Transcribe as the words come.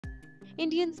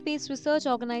Indian Space Research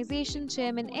Organization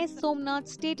Chairman S Somanath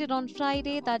stated on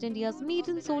Friday that India's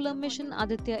maiden solar mission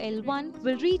Aditya-L1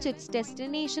 will reach its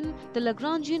destination, the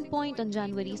Lagrangian point, on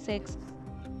January 6.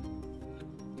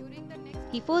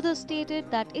 He further stated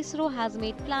that ISRO has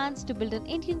made plans to build an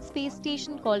Indian space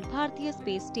station called Bharatiya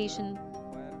Space Station.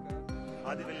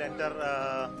 Adi will enter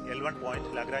L1 point,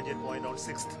 Lagrangian point on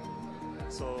 6th.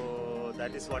 So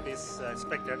that is what is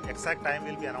expected. Exact time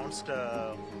will be announced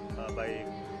by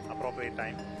appropriate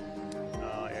time.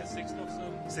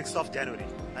 6th of January.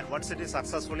 And once it is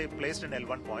successfully placed in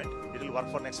L1 point, it will work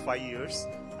for next 5 years,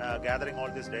 gathering all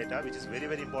this data, which is very,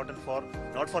 very important for,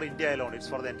 not for India alone, it's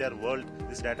for the entire world.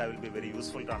 This data will be very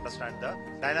useful to understand the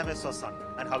dynamics of sun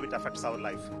and how it affects our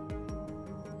life.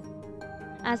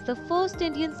 As the first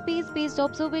Indian space-based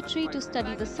observatory to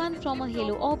study the sun from a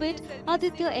halo orbit,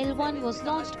 Aditya-L1 was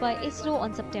launched by ISRO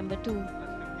on September 2.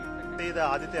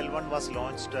 The Aditya-L1 was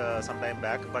launched some time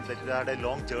back, but it had a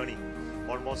long journey.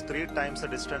 Almost 3 times the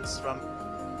distance from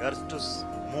Earth to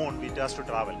Moon it has to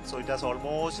travel. So it has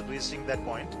almost reaching that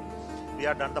point. We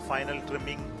have done the final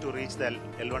trimming to reach the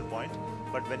L1 point.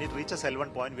 But when it reaches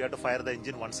L1 point, we have to fire the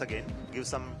engine once again, give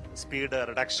some speed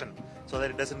reduction so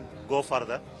that it doesn't go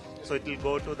further. So it will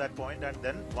go to that point, and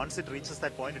then once it reaches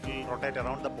that point, it will rotate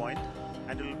around the point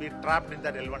and it will be trapped in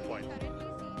that L1 point.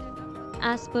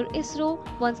 As per ISRO,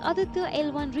 once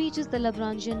Aditya-L1 reaches the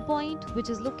Lagrangian point, which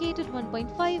is located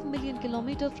 1.5 million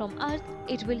km from Earth,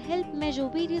 it will help measure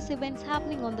various events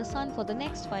happening on the Sun for the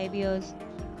next 5 years.